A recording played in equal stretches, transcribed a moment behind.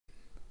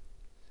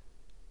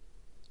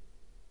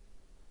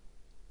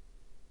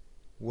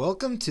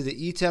Welcome to the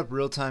ETAP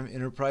Real-Time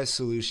Enterprise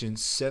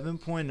Solutions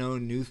 7.0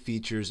 New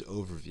Features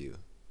Overview.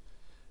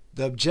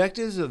 The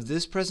objectives of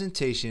this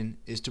presentation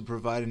is to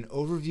provide an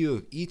overview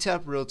of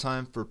ETAP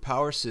Real-Time for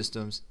power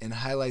systems and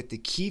highlight the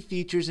key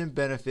features and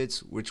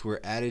benefits which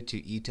were added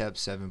to ETAP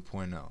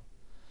 7.0.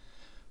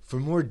 For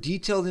more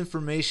detailed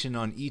information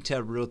on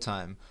ETAP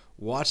Real-Time,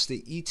 watch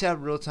the ETAP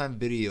Real-Time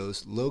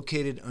videos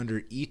located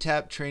under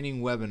ETAP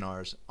Training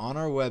Webinars on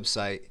our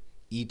website,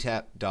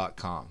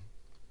 etap.com.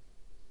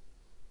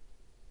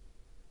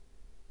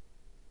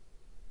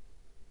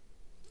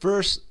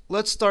 First,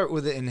 let's start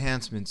with the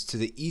enhancements to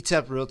the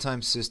ETAP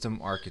Real-Time System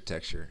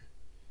architecture.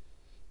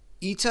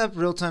 ETAP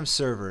Real-Time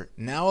Server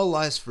now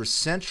allows for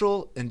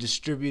central and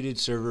distributed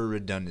server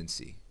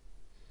redundancy.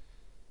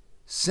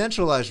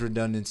 Centralized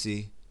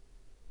redundancy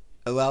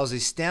allows a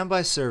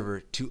standby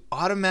server to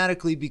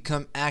automatically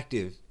become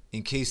active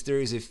in case there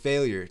is a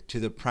failure to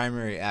the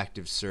primary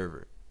active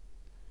server.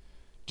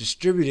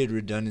 Distributed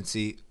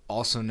redundancy,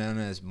 also known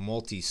as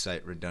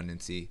multi-site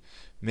redundancy,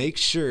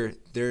 makes sure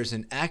there is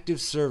an active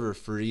server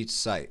for each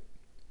site.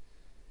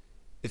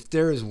 If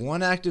there is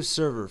one active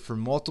server for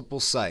multiple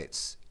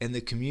sites and the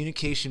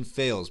communication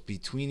fails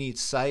between each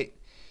site,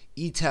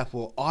 ETAP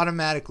will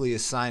automatically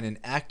assign an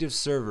active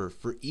server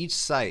for each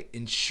site,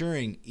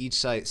 ensuring each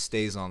site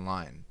stays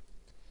online.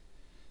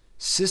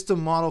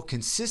 System model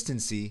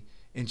consistency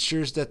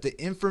ensures that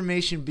the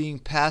information being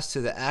passed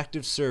to the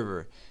active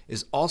server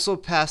is also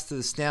passed to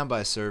the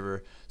standby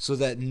server so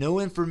that no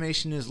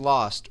information is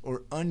lost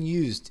or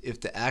unused if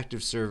the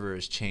active server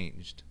is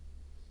changed.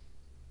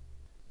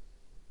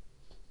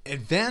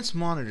 Advanced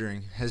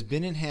monitoring has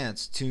been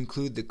enhanced to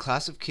include the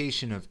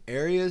classification of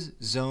areas,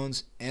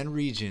 zones, and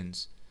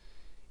regions.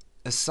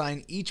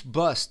 Assign each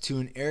bus to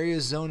an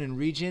area, zone, and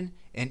region,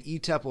 and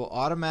ETAP will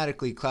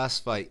automatically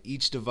classify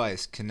each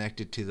device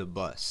connected to the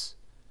bus.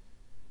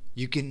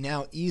 You can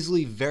now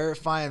easily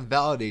verify and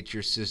validate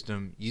your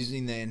system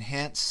using the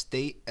Enhanced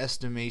State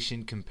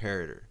Estimation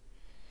Comparator.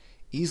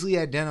 Easily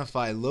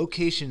identify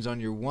locations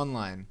on your one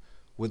line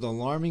with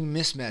alarming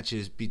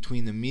mismatches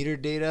between the meter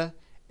data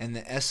and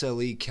the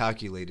SLE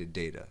calculated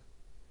data.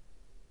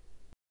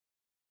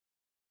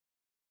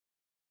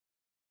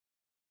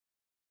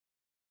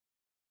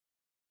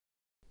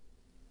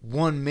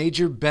 One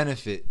major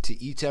benefit to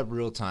ETAP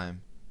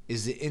Real-Time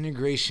is the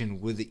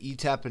integration with the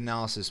ETAP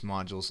analysis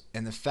modules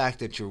and the fact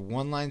that your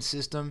one-line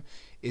system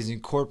is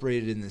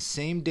incorporated in the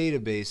same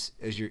database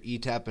as your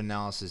ETAP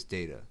analysis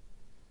data.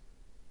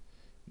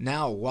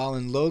 Now, while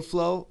in load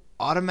flow,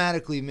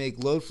 automatically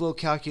make load flow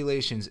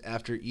calculations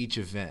after each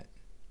event.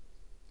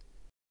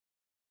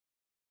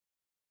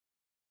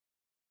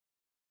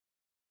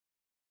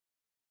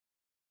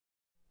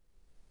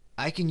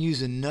 I can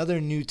use another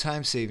new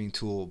time-saving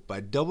tool by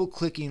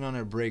double-clicking on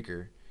a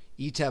breaker.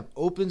 ETAP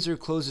opens or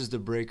closes the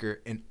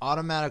breaker and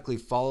automatically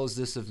follows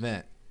this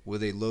event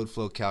with a load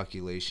flow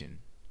calculation.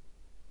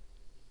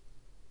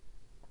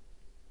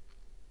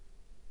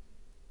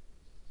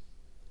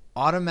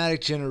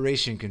 Automatic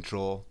Generation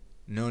Control,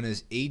 known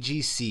as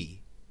AGC,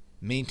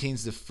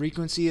 maintains the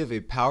frequency of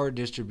a power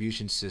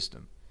distribution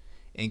system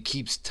and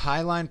keeps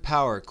tie line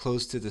power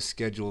close to the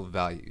scheduled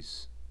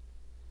values.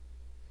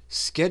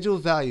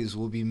 Scheduled values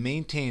will be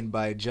maintained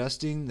by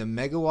adjusting the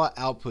megawatt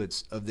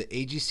outputs of the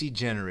AGC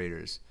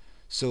generators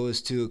so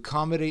as to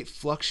accommodate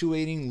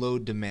fluctuating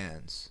load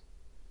demands.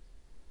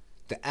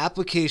 The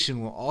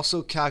application will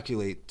also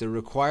calculate the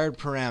required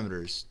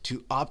parameters to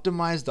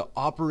optimize the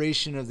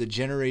operation of the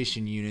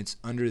generation units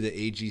under the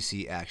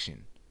AGC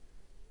action.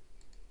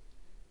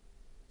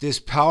 This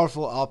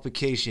powerful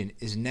application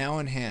is now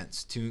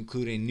enhanced to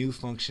include a new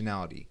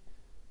functionality,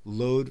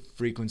 load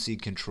frequency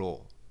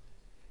control.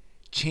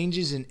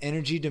 Changes in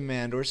energy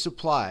demand or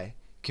supply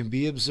can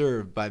be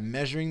observed by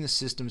measuring the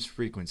system's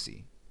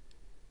frequency.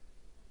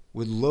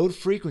 With load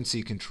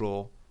frequency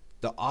control,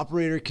 the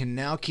operator can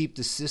now keep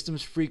the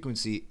system's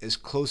frequency as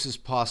close as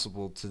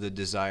possible to the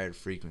desired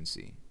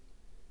frequency.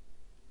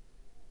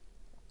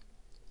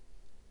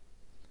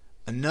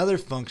 Another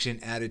function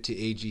added to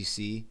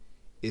AGC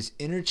is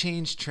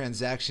interchange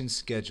transaction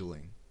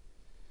scheduling.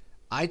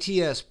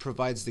 ITS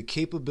provides the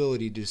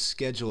capability to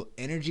schedule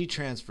energy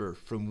transfer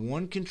from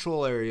one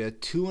control area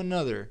to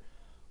another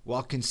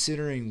while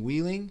considering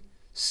wheeling,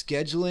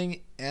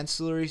 scheduling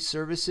ancillary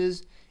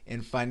services,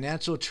 and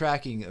financial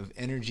tracking of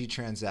energy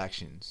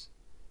transactions.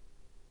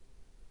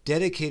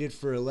 Dedicated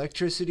for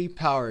electricity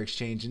power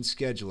exchange and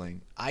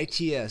scheduling,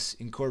 ITS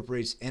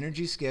incorporates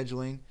energy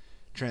scheduling,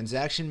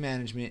 transaction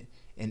management,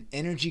 and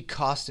energy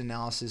cost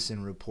analysis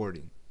and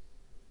reporting.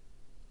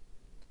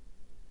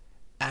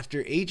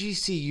 After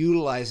AGC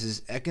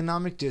utilizes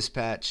economic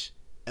dispatch,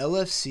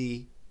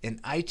 LFC, and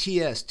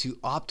ITS to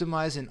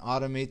optimize and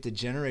automate the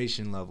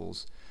generation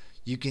levels,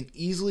 you can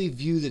easily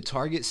view the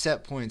target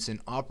set points and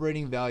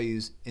operating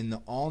values in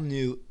the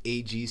all-new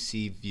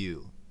AGC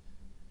view.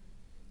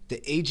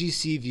 The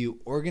AGC view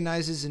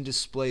organizes and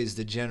displays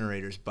the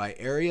generators by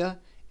area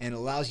and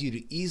allows you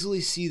to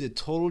easily see the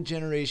total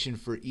generation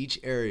for each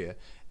area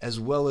as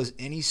well as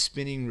any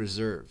spinning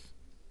reserve.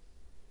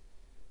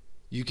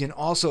 You can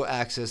also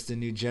access the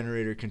new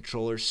generator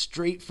controller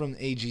straight from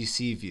the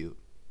AGC view.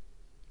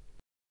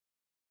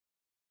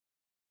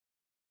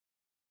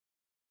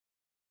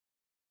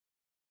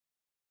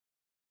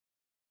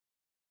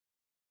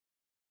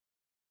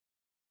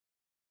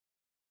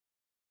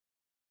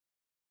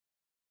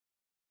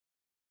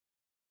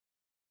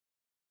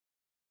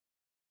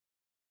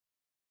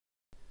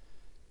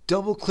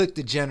 Double-click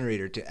the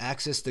generator to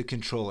access the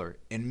controller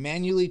and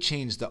manually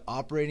change the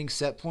operating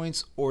set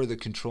points or the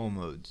control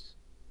modes.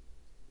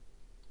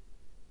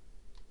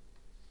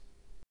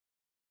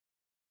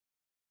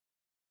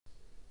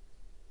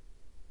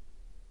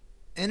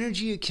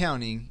 Energy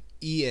Accounting,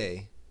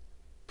 EA,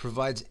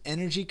 provides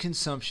energy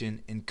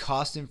consumption and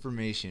cost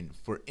information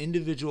for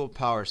individual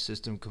power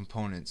system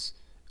components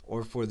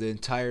or for the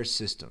entire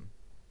system.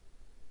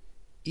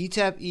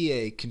 ETAP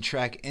EA can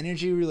track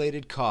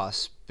energy-related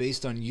costs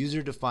based on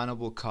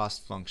user-definable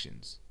cost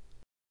functions.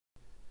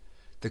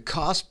 The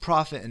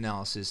cost-profit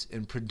analysis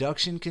and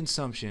production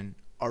consumption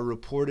are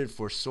reported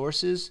for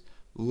sources,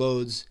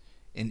 loads,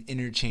 and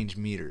interchange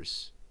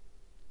meters.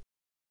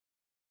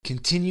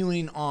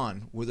 Continuing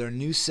on with our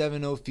new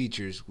 7.0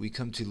 features, we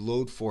come to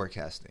load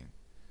forecasting.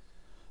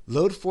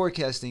 Load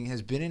forecasting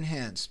has been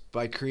enhanced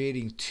by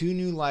creating two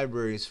new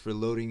libraries for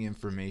loading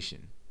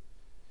information.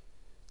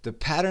 The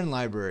pattern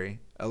library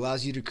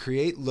allows you to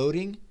create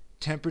loading,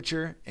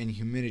 temperature, and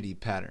humidity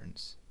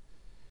patterns.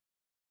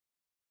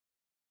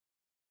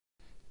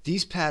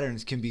 These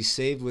patterns can be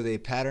saved with a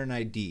pattern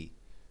ID,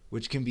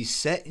 which can be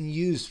set and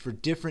used for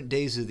different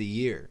days of the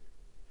year.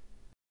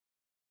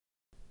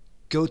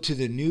 Go to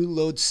the new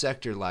load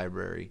sector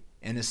library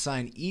and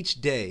assign each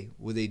day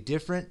with a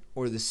different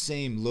or the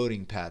same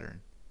loading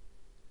pattern.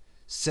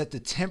 Set the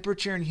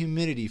temperature and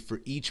humidity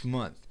for each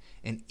month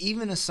and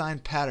even assign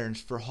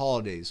patterns for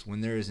holidays when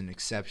there is an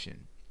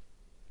exception.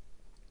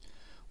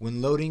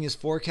 When loading is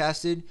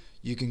forecasted,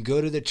 you can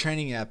go to the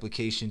training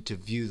application to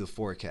view the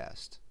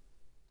forecast.